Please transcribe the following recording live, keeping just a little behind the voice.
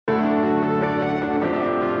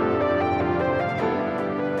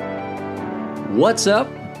What's up,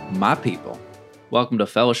 my people? Welcome to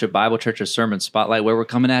Fellowship Bible Church's Sermon Spotlight, where we're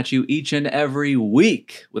coming at you each and every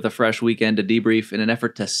week with a fresh weekend to debrief in an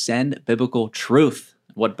effort to send biblical truth.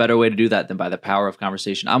 What better way to do that than by the power of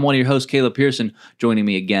conversation? I'm one of your hosts, Caleb Pearson. Joining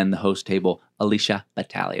me again, the host table, Alicia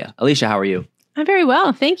Battaglia. Alicia, how are you? I'm very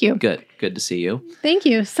well, thank you. Good to see you. Thank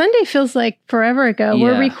you. Sunday feels like forever ago. Yeah.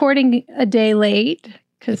 We're recording a day late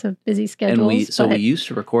because of busy schedules. And we used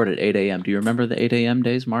to record at 8 a.m. Do you remember the 8 a.m.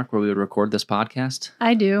 days, Mark, where we would record this podcast?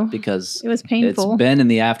 I do. Because it was painful. It's been in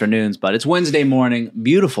the afternoons, but it's Wednesday morning.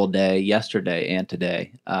 Beautiful day yesterday and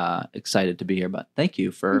today. Excited to be here, but thank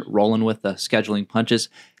you for rolling with the scheduling punches.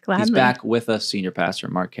 Gladly. He's back with us, Senior Pastor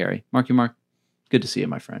Mark Carey. Mark, good to see you,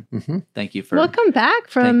 my friend. Mm-hmm. Thank you for... Welcome back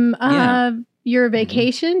from your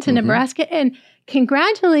vacation to Nebraska, and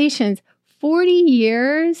congratulations, 40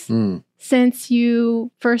 years since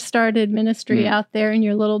you first started ministry out there in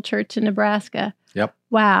your little church in Nebraska. Yep.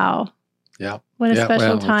 Wow. Yeah. What a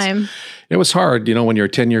special time. It was hard, when you're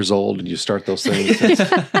 10 years old and you start those things.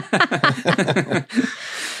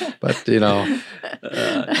 But,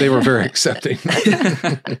 they were very accepting.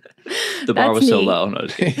 The bar was so low. No,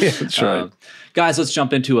 yeah, that's right. Guys, let's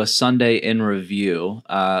jump into a Sunday in review.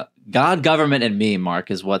 God, Government, and Me,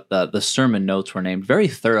 Mark, is what the sermon notes were named. Very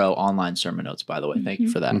thorough online sermon notes, by the way. Thank you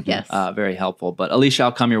for that. Yes. Very helpful. But Alicia,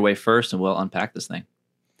 I'll come your way first, and we'll unpack this thing.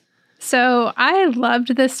 So I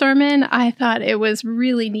loved this sermon. I thought it was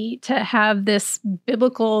really neat to have this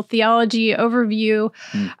biblical theology overview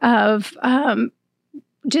of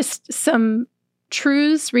just some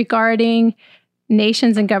truths regarding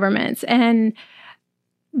nations and governments. And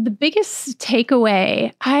the biggest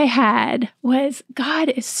takeaway I had was God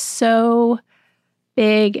is so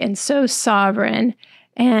big and so sovereign,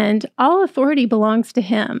 and all authority belongs to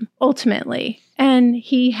him ultimately. And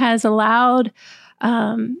he has allowed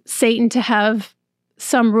Satan to have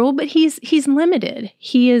some rule, but he's limited.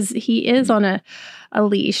 He is on a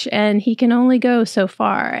leash, and he can only go so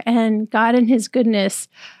far. And God in his goodness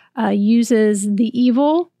uses the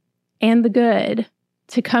evil and the good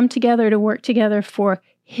to come together, to work together for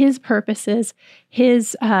his purposes,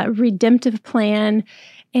 his redemptive plan,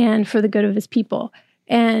 and for the good of his people.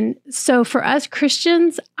 And so for us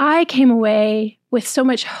Christians, I came away with so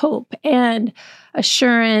much hope and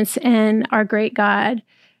assurance in our great God.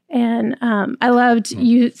 And I loved,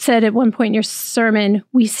 you said at one point in your sermon,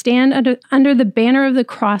 we stand under the banner of the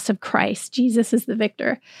cross of Christ. Jesus is the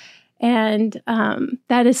victor. And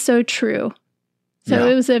that is so true. So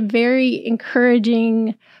It was a very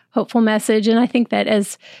encouraging, hopeful message. And I think that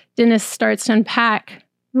as Dennis starts to unpack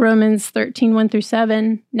Romans 13,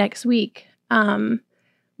 1-7 next week,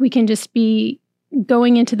 we can just be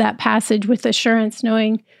going into that passage with assurance,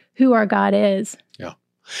 knowing who our God is. Yeah.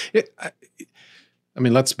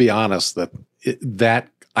 Let's be honest, that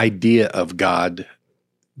idea of God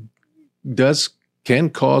can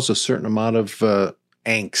cause a certain amount of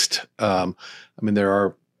angst. There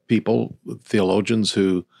are people, theologians,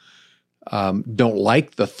 who don't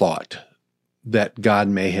like the thought that God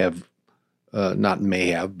may have,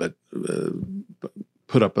 but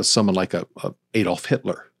put up someone like a Adolf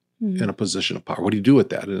Hitler in a position of power. What do you do with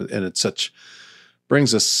that? And it's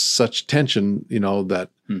brings us such tension, that,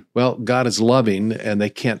 God is loving, and they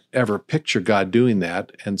can't ever picture God doing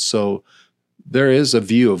that. And so there is a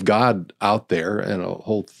view of God out there and a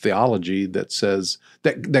whole theology that says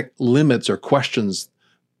that limits or questions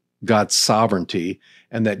God's sovereignty,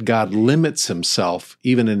 and that God limits himself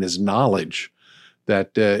even in his knowledge,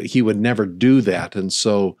 that he would never do that. And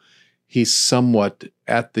so he's somewhat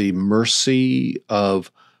at the mercy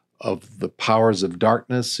of the powers of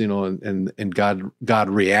darkness, and God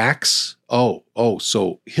reacts.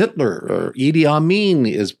 So Hitler or Idi Amin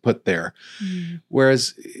is put there.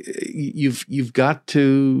 Whereas you've got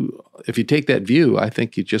to, if you take that view, I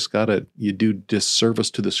think you do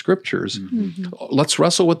disservice to the scriptures. Let's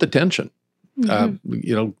wrestle with the tension.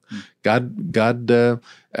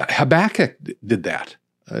 Habakkuk did that.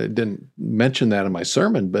 I didn't mention that in my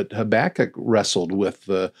sermon, but Habakkuk wrestled with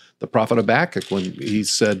the prophet Habakkuk when he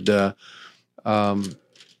said,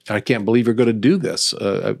 I can't believe you're going to do this.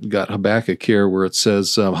 I've got Habakkuk here where it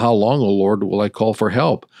says, how long, O Lord, will I call for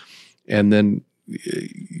help? And then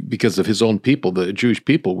because of his own people, the Jewish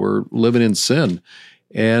people were living in sin.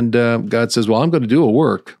 And God says, well, I'm going to do a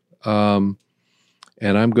work, and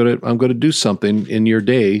I'm going to do something in your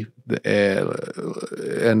day,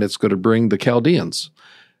 and it's going to bring the Chaldeans.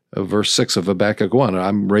 Verse 6 of Habakkuk 1,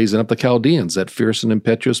 I'm raising up the Chaldeans, that fierce and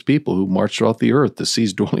impetuous people who march throughout the earth to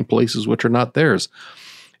seize dwelling places which are not theirs.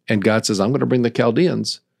 And God says, I'm going to bring the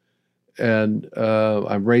Chaldeans, and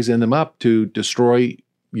I'm raising them up to destroy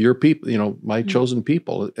your people, my chosen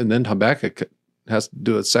people. And then Habakkuk has to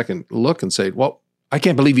do a second look and say, well, I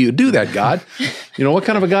can't believe you would do that, God. What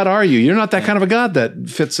kind of a God are you? You're not that kind of a God that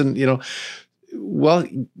fits in, Well,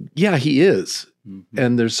 yeah, he is. Mm-hmm.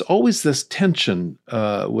 And there's always this tension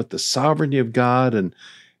with the sovereignty of God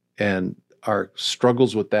and our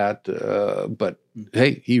struggles with that. But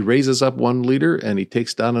hey, he raises up one leader and he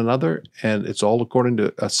takes down another, and it's all according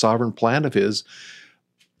to a sovereign plan of his.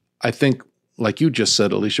 I think, like you just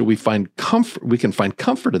said, Alicia, we can find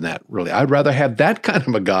comfort in that, really. I'd rather have that kind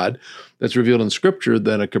of a God that's revealed in Scripture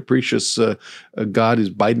than a capricious God who's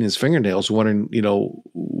biting his fingernails, wondering,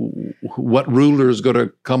 what ruler is going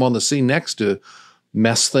to come on the scene next to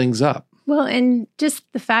mess things up. Well, and just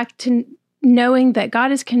the fact knowing that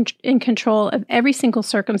God is in control of every single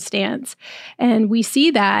circumstance. And we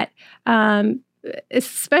see that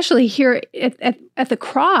especially here at the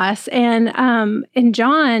cross. And in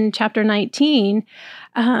John chapter 19,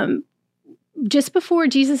 just before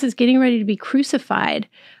Jesus is getting ready to be crucified,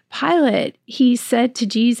 Pilate, he said to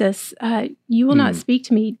Jesus, you will not speak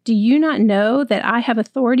to me. Do you not know that I have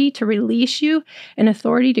authority to release you and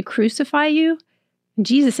authority to crucify you? And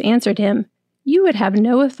Jesus answered him, you would have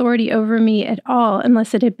no authority over me at all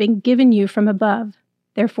unless it had been given you from above.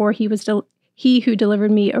 Therefore, he who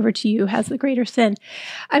delivered me over to you has the greater sin.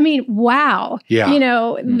 I mean, wow. Yeah.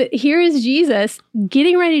 Here is Jesus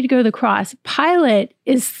getting ready to go to the cross. Pilate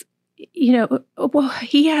is, well,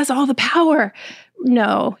 he has all the power.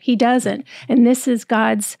 No, he doesn't. And this is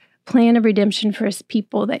God's plan of redemption for his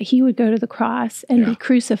people, that he would go to the cross and be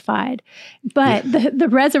crucified. But the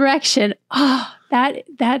resurrection,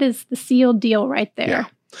 that is the sealed deal right there.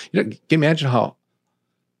 Yeah. Can you imagine how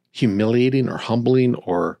humiliating or humbling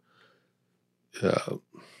or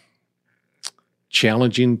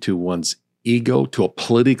challenging to one's ego, to a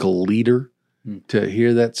political leader, to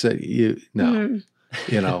hear that said?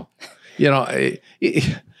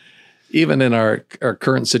 Even in our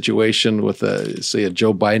current situation with, say, a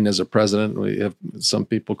Joe Biden as a president, we have some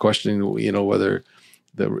people questioning, whether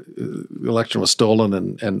the election was stolen,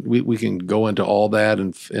 and we can go into all that,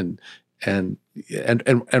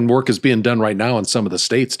 and work is being done right now in some of the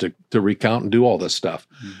states to recount and do all this stuff.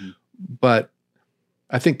 Mm-hmm. But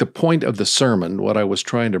I think the point of the sermon, what I was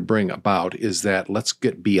trying to bring about, is that let's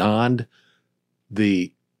get beyond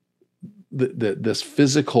this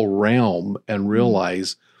physical realm and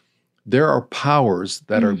realize there are powers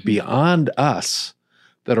that are beyond us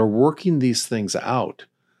that are working these things out.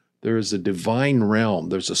 There is a divine realm.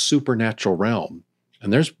 There's a supernatural realm.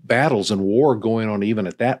 And there's battles and war going on even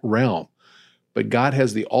at that realm. But God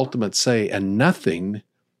has the ultimate say, and nothing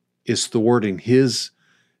is thwarting his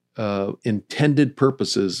intended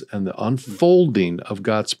purposes and the unfolding of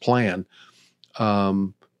God's plan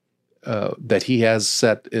that he has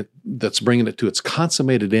set, that's bringing it to its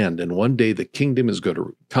consummated end. And one day the kingdom is going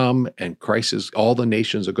to come, and all the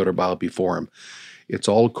nations are going to bow before him. It's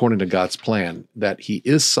all according to God's plan, that he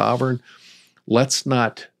is sovereign. Let's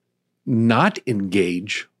not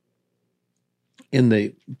engage in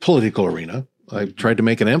the political arena. I tried to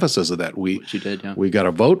make an emphasis of that. Which you did, yeah. We got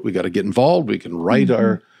to vote. We got to get involved. We can write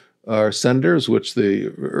our senators, which the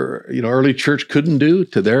early church couldn't do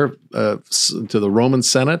to the Roman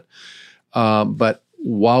Senate. But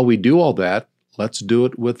while we do all that, let's do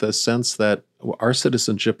it with a sense that our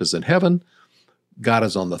citizenship is in heaven. God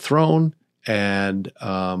is on the throne, and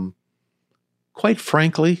quite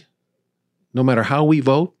frankly, no matter how we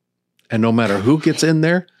vote and no matter who gets in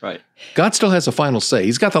there, right, God still has a final say.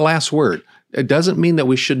 He's got the last word. It doesn't mean that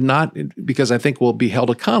we should not, because I think we'll be held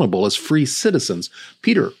accountable as free citizens.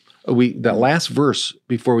 Peter, that last verse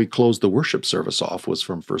before we closed the worship service off was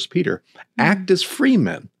from 1 Peter. Act as free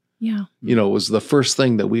men. Yeah. Was the first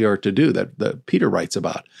thing that we are to do that Peter writes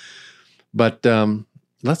about. But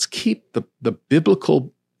let's keep the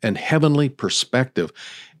biblical and heavenly perspective.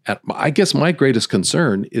 And I guess my greatest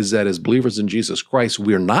concern is that as believers in Jesus Christ,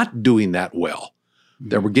 we're not doing that well.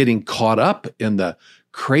 That we're getting caught up in the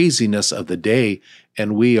craziness of the day,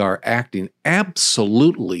 and we are acting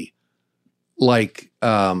absolutely like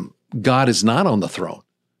God is not on the throne.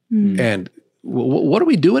 And what are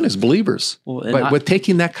we doing as believers with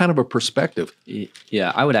taking that kind of a perspective?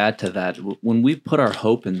 Yeah, I would add to that. When we put our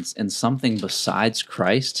hope in something besides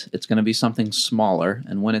Christ, it's going to be something smaller.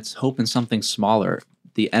 And when it's hope in something smaller,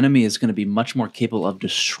 the enemy is going to be much more capable of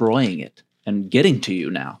destroying it and getting to you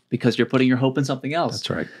now, because you're putting your hope in something else. That's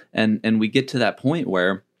right. And we get to that point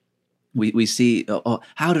where we see,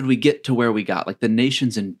 how did we get to where we got? Like the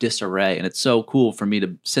nation's in disarray. And it's so cool for me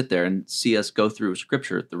to sit there and see us go through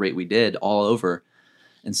Scripture at the rate we did all over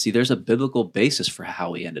and see there's a biblical basis for how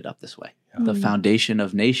we ended up this way. Yeah. The foundation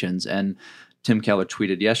of nations. And Tim Keller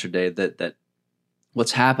tweeted yesterday that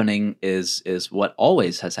what's happening is what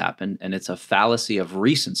always has happened, and it's a fallacy of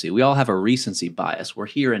recency. We all have a recency bias. We're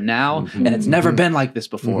here and now, and it's never been like this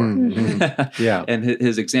before. Yeah. And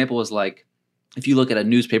his example was like, if you look at a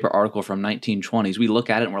newspaper article from 1920s, we look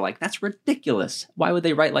at it and we're like, that's ridiculous. Why would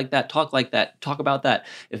they write like that, talk about that?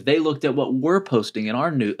 If they looked at what we're posting in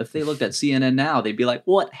our news, if they looked at CNN now, they'd be like,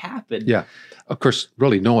 what happened? Yeah. Of course,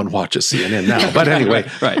 really no one watches CNN now. But anyway,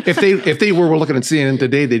 right. if they were looking at CNN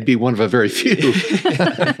today, they'd be one of a very few.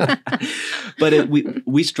 But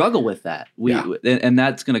we struggle with that. And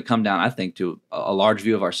that's going to come down, I think, to a large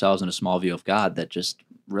view of ourselves and a small view of God that just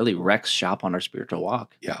really wrecks shop on our spiritual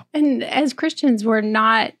walk. Yeah. And as Christians, we're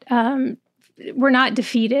not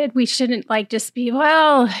defeated. We shouldn't just be,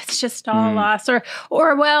 well, it's just all lost, or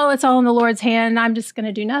well, it's all in the Lord's hand. I'm just going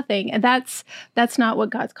to do nothing. And that's not what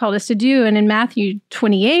God's called us to do. And in Matthew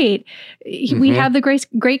 28, we have the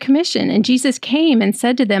Great Commission, and Jesus came and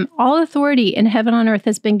said to them, all authority in heaven and on earth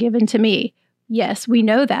has been given to me. Yes, we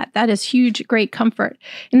know that. That is huge, great comfort.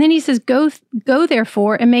 And then he says, go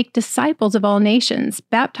therefore and make disciples of all nations,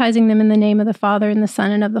 baptizing them in the name of the Father and the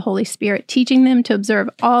Son and of the Holy Spirit, teaching them to observe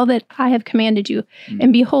all that I have commanded you.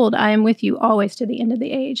 And behold, I am with you always to the end of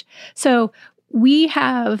the age. So we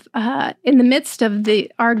have, in the midst of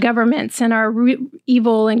our governments and our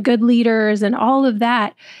evil and good leaders and all of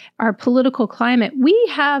that, our political climate, we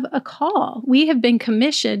have a call. We have been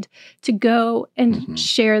commissioned to go and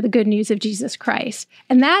share the good news of Jesus Christ.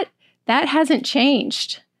 And that hasn't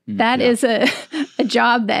changed. That is a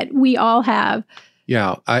job that we all have.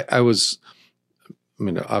 Yeah, obviously,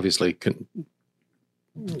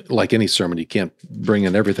 like any sermon, you can't bring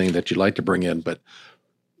in everything that you'd like to bring in, but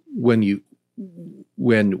when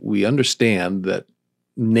we understand that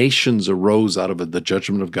nations arose out of the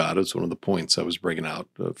judgment of God, it's one of the points I was bringing out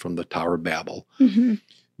from the Tower of Babel.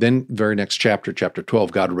 Then very next chapter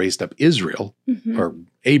 12, God raised up Israel, or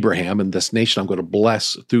Abraham, and this nation I'm going to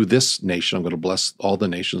bless. Through this nation, I'm going to bless all the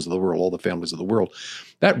nations of the world, all the families of the world.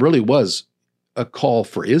 That really was a call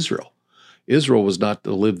for Israel. Israel was not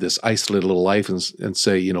to live this isolated little life and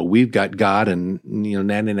say, we've got God and,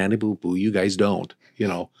 nanny boo boo, you guys don't,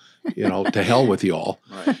 to hell with you all.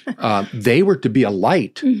 Right. They were to be a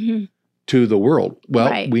light to the world.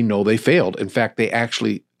 Well, we know they failed. In fact, they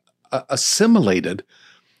actually assimilated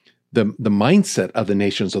the mindset of the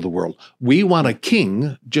nations of the world. We want a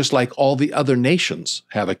king just like all the other nations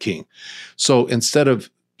have a king. So instead of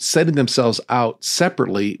setting themselves out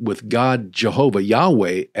separately with God, Jehovah,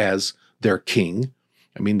 Yahweh as their king,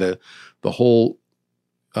 the whole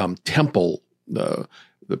temple, the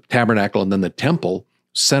tabernacle and then the temple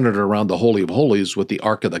centered around the Holy of Holies with the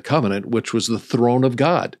Ark of the Covenant, which was the throne of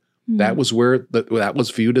God. That was where that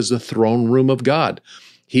was viewed as the throne room of God.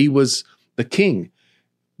 He was the king.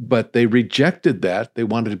 But they rejected that. They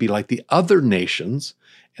wanted to be like the other nations.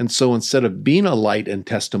 And so instead of being a light and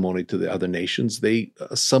testimony to the other nations, they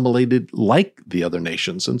assimilated like the other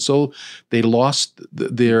nations. And so they lost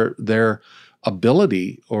their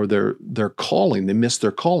ability or their calling. They missed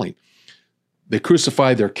their calling. They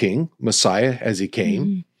crucified their king, Messiah, as he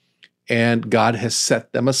came, and God has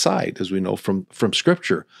set them aside, as we know from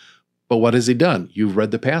Scripture. But what has he done? You've read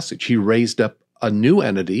the passage. He raised up a new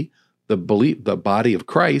entity, the body of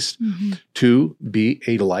Christ, to be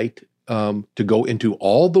a light, to go into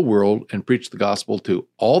all the world and preach the gospel to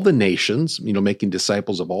all the nations, making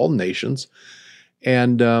disciples of all nations.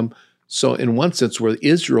 And so in one sense, where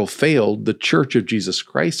Israel failed, the church of Jesus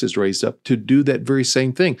Christ is raised up to do that very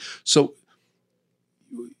same thing. So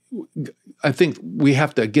I think we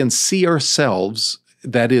have to, again, see ourselves,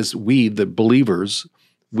 that is, we, the believers,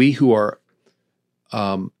 we who are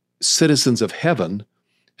citizens of heaven,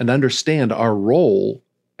 and understand our role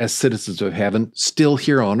as citizens of heaven still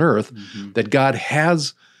here on earth, that God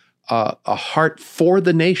has a heart for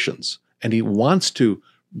the nations, and he wants to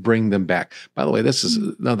bring them back. By the way, this is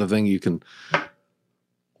another thing you can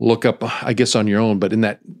look up, I guess, on your own, but in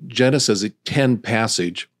that Genesis 10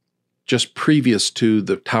 passage, just previous to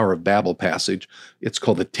the Tower of Babel passage, it's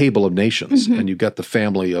called the Table of Nations, and you've got the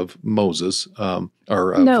family of Moses, of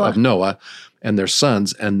Noah, and their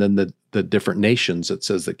sons, and then the different nations, it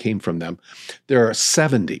says, that came from them. There are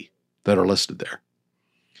 70 that are listed there.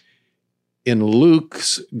 In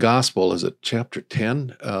Luke's gospel, is it chapter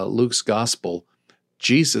 10? Luke's gospel,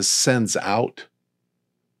 Jesus sends out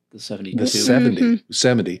the 72. The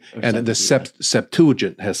 70. And the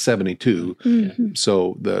Septuagint has 72.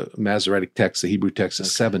 So the Masoretic text, the Hebrew text,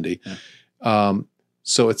 is 70. Yeah.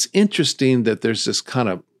 So it's interesting that there's this kind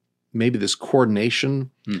of, maybe this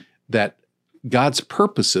coordination that God's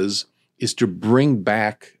purposes is to bring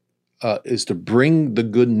back is to bring the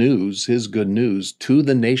good news, his good news, to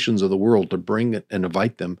the nations of the world, to bring it and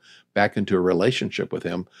invite them back into a relationship with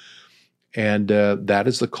him. And that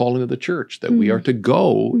is the calling of the church, that we are to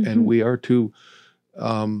go and we are to.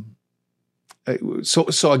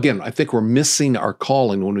 So again, I think we're missing our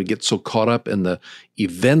calling when we get so caught up in the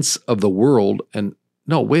events of the world. And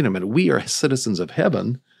no, wait a minute, we are citizens of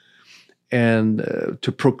heaven, and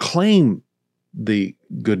to proclaim the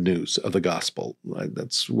good news of the gospel.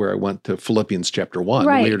 That's where I went to Philippians chapter 1.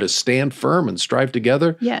 Right. We are to stand firm and strive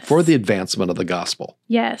together for the advancement of the gospel.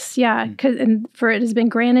 Yes, yeah. And for it has been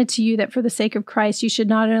granted to you that for the sake of Christ, you should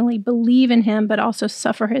not only believe in him, but also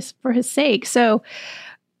suffer for his sake. So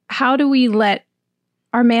how do we let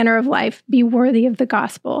our manner of life be worthy of the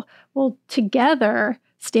gospel? Well, together,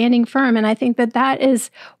 standing firm. And I think that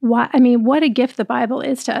is why, what a gift the Bible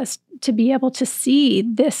is to us, to be able to see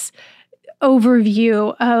this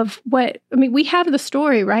overview of we have the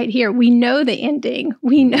story right here. We know the ending.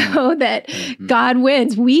 We know that God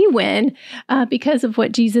wins. We win because of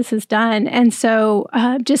what Jesus has done. And so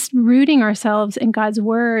just rooting ourselves in God's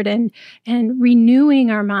word and renewing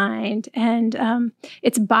our mind. And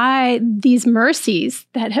it's by these mercies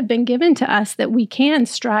that have been given to us that we can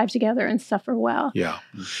strive together and suffer well. Yeah.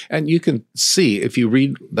 And you can see, if you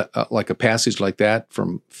read like a passage like that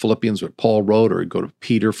from Philippians, what Paul wrote, or you go to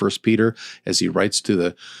Peter, 1 Peter, as he writes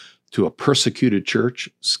to a persecuted church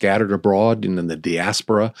scattered abroad and in the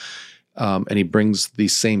diaspora, and he brings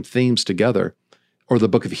these same themes together. Or the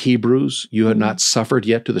book of Hebrews, you had not suffered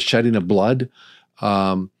yet to the shedding of blood.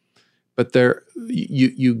 But there,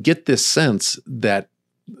 you get this sense that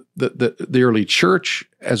the early church,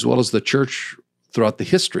 as well as the church throughout the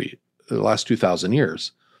history, the last 2,000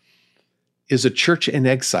 years, is a church in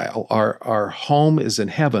exile. Our home is in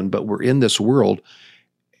heaven, but we're in this world.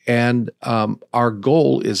 And our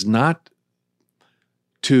goal is not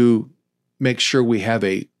to make sure we have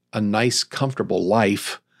a nice, comfortable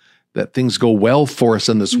life, that things go well for us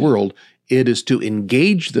in this world. It is to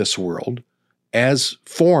engage this world as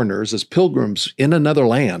foreigners, as pilgrims in another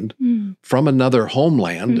land, from another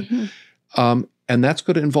homeland. And that's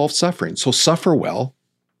going to involve suffering. So suffer well,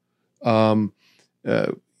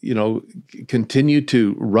 continue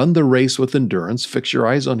to run the race with endurance, fix your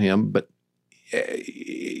eyes on him, but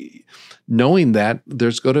knowing that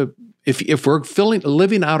there's going to, if we're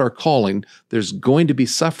living out our calling, there's going to be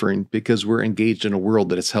suffering because we're engaged in a world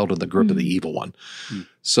that is held in the grip of the evil one.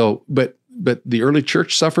 So, but the early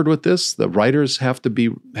church suffered with this. The writers have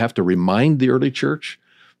to remind the early church,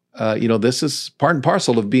 this is part and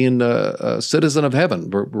parcel of being a citizen of heaven.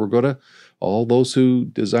 We're going to, all those who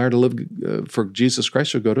desire to live for Jesus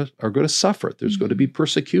Christ are going to suffer. There's going to be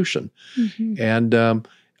persecution, and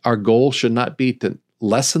our goal should not be to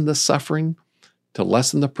lessen the suffering, to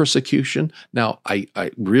lessen the persecution. Now, I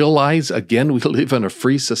realize, again, we live in a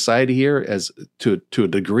free society here as to a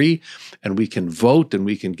degree, and we can vote and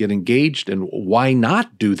we can get engaged, and why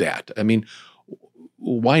not do that? I mean,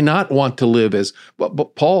 why not want to live as,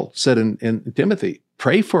 but Paul said in Timothy,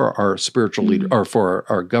 pray for our spiritual leader, or for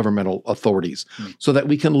our governmental authorities, so that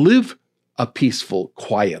we can live a peaceful,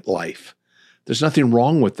 quiet life. There's nothing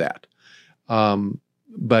wrong with that.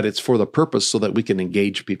 But it's for the purpose so that we can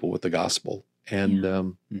engage people with the gospel.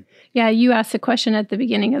 And you asked the question at the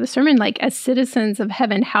beginning of the sermon, like, as citizens of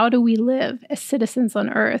heaven, how do we live as citizens on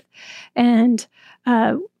earth? And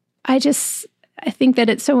I think that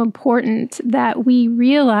it's so important that we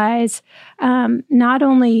realize not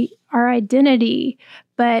only our identity,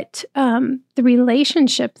 but the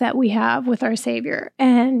relationship that we have with our Savior.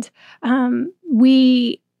 And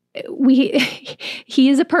he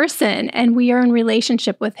is a person, and we are in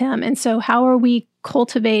relationship with him. And so how are we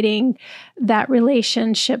cultivating that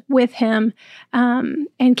relationship with him,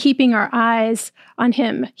 and keeping our eyes on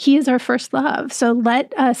him? He is our first love. So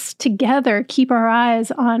let us together keep our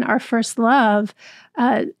eyes on our first love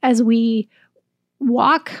as we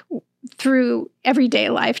walk through everyday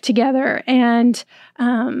life together. And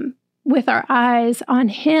with our eyes on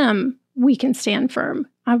him, we can stand firm.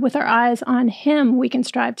 With our eyes on him, we can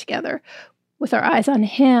strive together. With our eyes on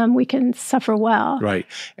him, we can suffer well. Right.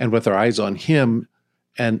 And with our eyes on him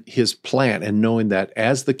and his plan, and knowing that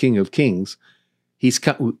as the King of Kings, he's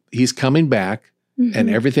coming back, and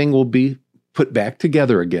everything will be put back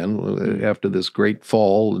together again after this great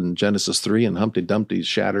fall in Genesis 3, and Humpty Dumpty's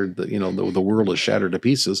shattered, the world is shattered to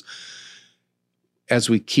pieces. As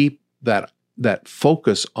we keep that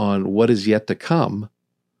focus on what is yet to come,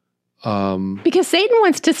 Because Satan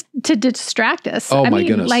wants to distract us. Oh, my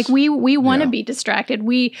goodness. Like we want to Yeah. be distracted.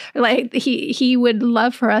 He would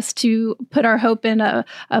love for us to put our hope in a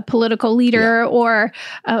political leader or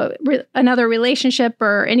another relationship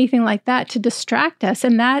or anything like that to distract us,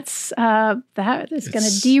 and that is going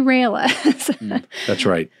to derail us. That's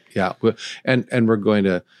right. Yeah, and we're going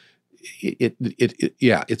to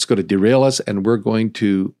it's going to derail us, and we're going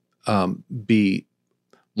to be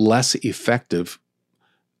less effective.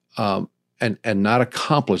 And not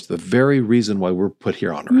accomplish the very reason why we're put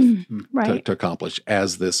here on earth Right. to accomplish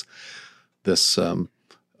as this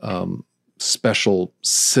special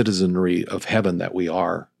citizenry of heaven that we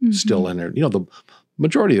are still in there. The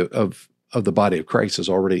majority of the body of Christ is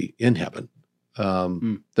already in heaven.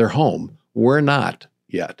 They're home. We're not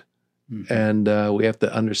yet. And we have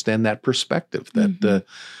to understand that perspective that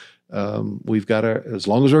we've got to, as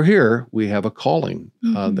long as we're here, we have a calling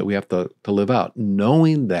that we have to live out,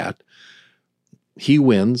 knowing that He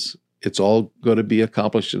wins. It's all going to be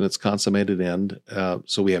accomplished in its consummated end.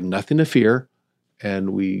 So we have nothing to fear,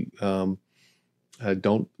 and we don't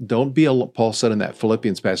be. Paul said in that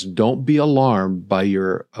Philippians passage, don't be alarmed by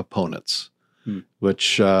your opponents,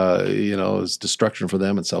 which is destruction for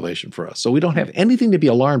them and salvation for us. So we don't have anything to be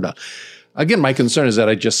alarmed about. Again, my concern is that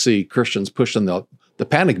I just see Christians pushing the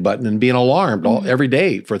panic button and being alarmed every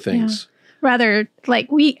day for things. Yeah. Rather,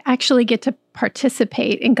 like, we actually get to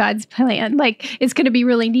participate in God's plan. Like, it's going to be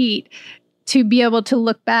really neat to be able to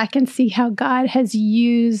look back and see how God has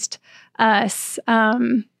used us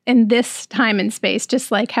in this time and space, just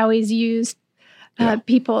like how He's used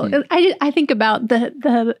people. I think about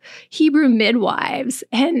the Hebrew midwives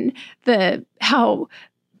and how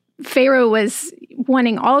Pharaoh was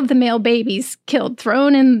wanting all of the male babies killed,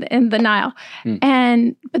 thrown in the Nile,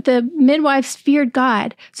 but the midwives feared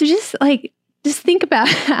God. So just think about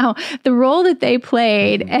how the role that they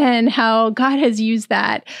played and how God has used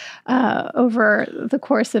that over the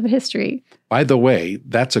course of history. By the way,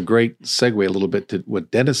 that's a great segue a little bit to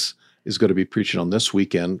what Dennis is going to be preaching on this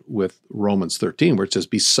weekend with Romans 13, where it says,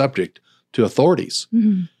 "Be subject to authorities."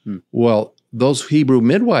 Well, those Hebrew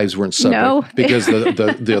midwives weren't subject because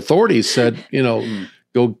the authorities said,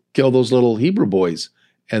 go kill those little Hebrew boys,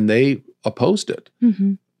 and they opposed it.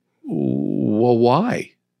 Well,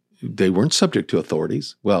 why? They weren't subject to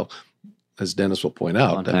authorities. Well, as Dennis will point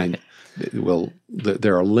out,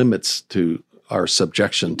 there are limits to our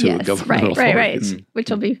subjection to governmental authorities. Right. Which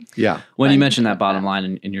will be When you mentioned that bottom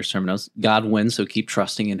line in your sermon, God wins, so keep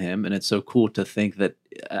trusting in Him. And it's so cool to think that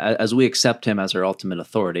as we accept Him as our ultimate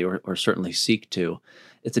authority, or certainly seek to,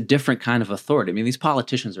 it's a different kind of authority. I mean, these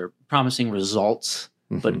politicians are promising results,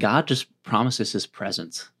 but God just promises His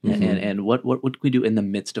presence. And what can we do in the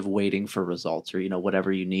midst of waiting for results, or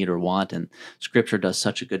whatever you need or want? And Scripture does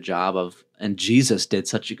such a good job of, and Jesus did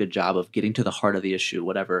such a good job of getting to the heart of the issue,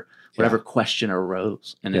 whatever question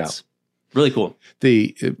arose. And it's really cool.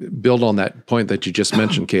 Build on that point that you just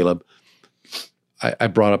mentioned, Caleb. I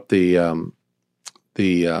brought up the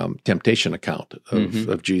temptation account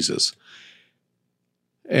of Jesus,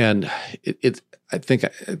 and I think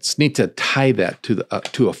it's neat to tie that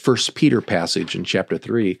to a 1 Peter passage in chapter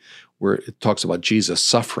 3, where it talks about Jesus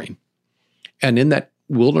suffering, and in that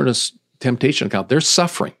wilderness temptation account, there's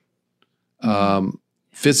suffering,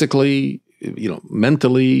 physically,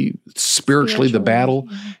 mentally, spiritually, the battle.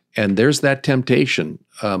 And there's that temptation.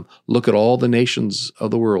 Look at all the nations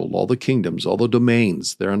of the world, all the kingdoms, all the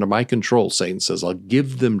domains. They're under my control. Satan says, I'll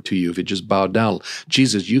give them to you if you just bow down.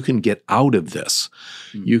 Jesus, you can get out of this.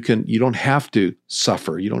 You don't have to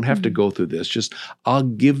suffer. You don't have to go through this. Just, I'll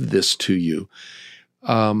give this to you.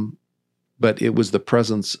 But it was the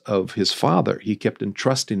presence of his Father. He kept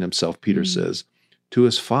entrusting himself, Peter says, to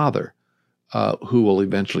his Father, who will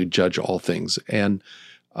eventually judge all things. And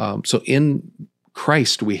so in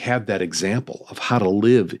Christ, we have that example of how to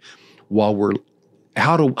live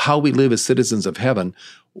how we live as citizens of heaven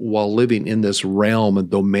while living in this realm and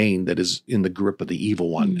domain that is in the grip of the evil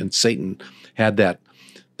one. And Satan had that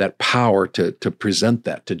power to present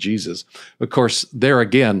that to Jesus. Of course, there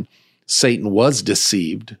again, Satan was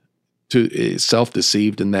deceived,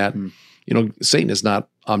 self-deceived in that, Satan is not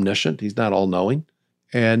omniscient. He's not all-knowing.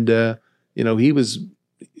 And,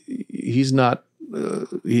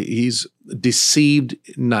 he's deceived,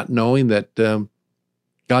 not knowing that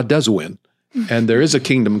God does win, and there is a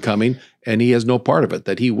kingdom coming, and he has no part of it,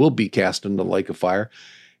 that he will be cast into the lake of fire,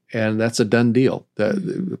 and that's a done deal.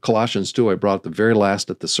 Colossians 2, I brought up the very last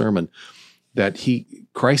of the sermon, that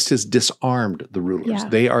Christ has disarmed the rulers. Yeah.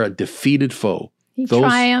 They are a defeated foe. He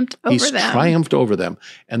triumphed over he's them. triumphed over them.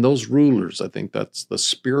 And those rulers, I think that's the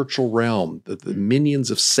spiritual realm, the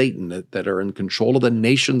minions of Satan that are in control of the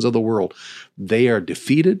nations of the world. They are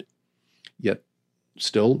defeated, yet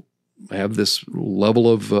still have this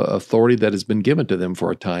level of authority that has been given to them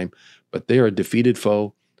for a time, but they are a defeated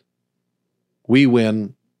foe. We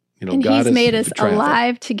win. And God he's made us triumphant.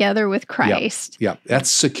 Alive together with Christ. Yeah,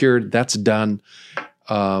 that's secured. That's done.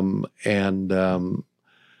 So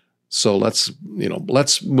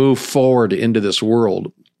let's move forward into this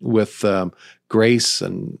world with grace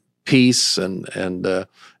and peace and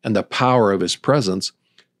the power of His presence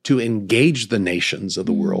to engage the nations of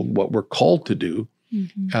the world. What we're called to do,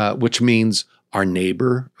 which means our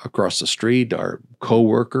neighbor across the street, our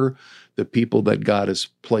coworker, the people that God has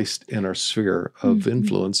placed in our sphere of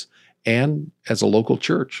influence, and as a local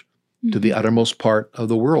church to the uttermost part of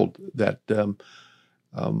the world, that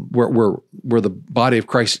where the body of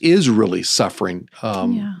Christ is really suffering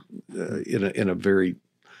in a very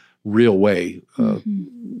real way.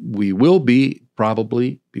 We will be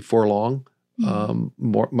probably before long,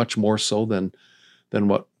 much more so than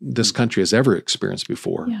what this country has ever experienced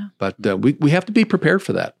before. Yeah. But we have to be prepared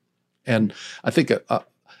for that. And I think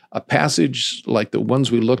a passage like the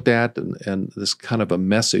ones we looked at and this kind of a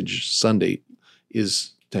message Sunday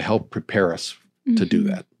is to help prepare us to do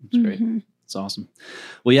that. That's great. It's awesome.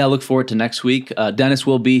 Well, yeah, I look forward to next week. Dennis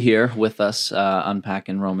will be here with us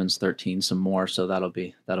unpacking Romans 13 some more, so that'll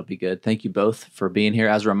be good. Thank you both for being here.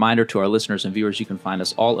 As a reminder to our listeners and viewers, you can find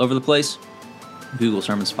us all over the place. Google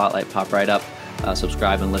Sermon Spotlight, pop right up.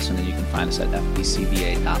 Subscribe and listen, and you can find us at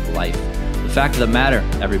fbcva.life. The fact of the matter,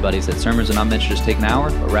 everybody, is that sermons are not meant to just take an hour,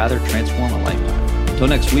 but rather transform a lifetime. Until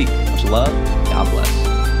next week, much love. God bless.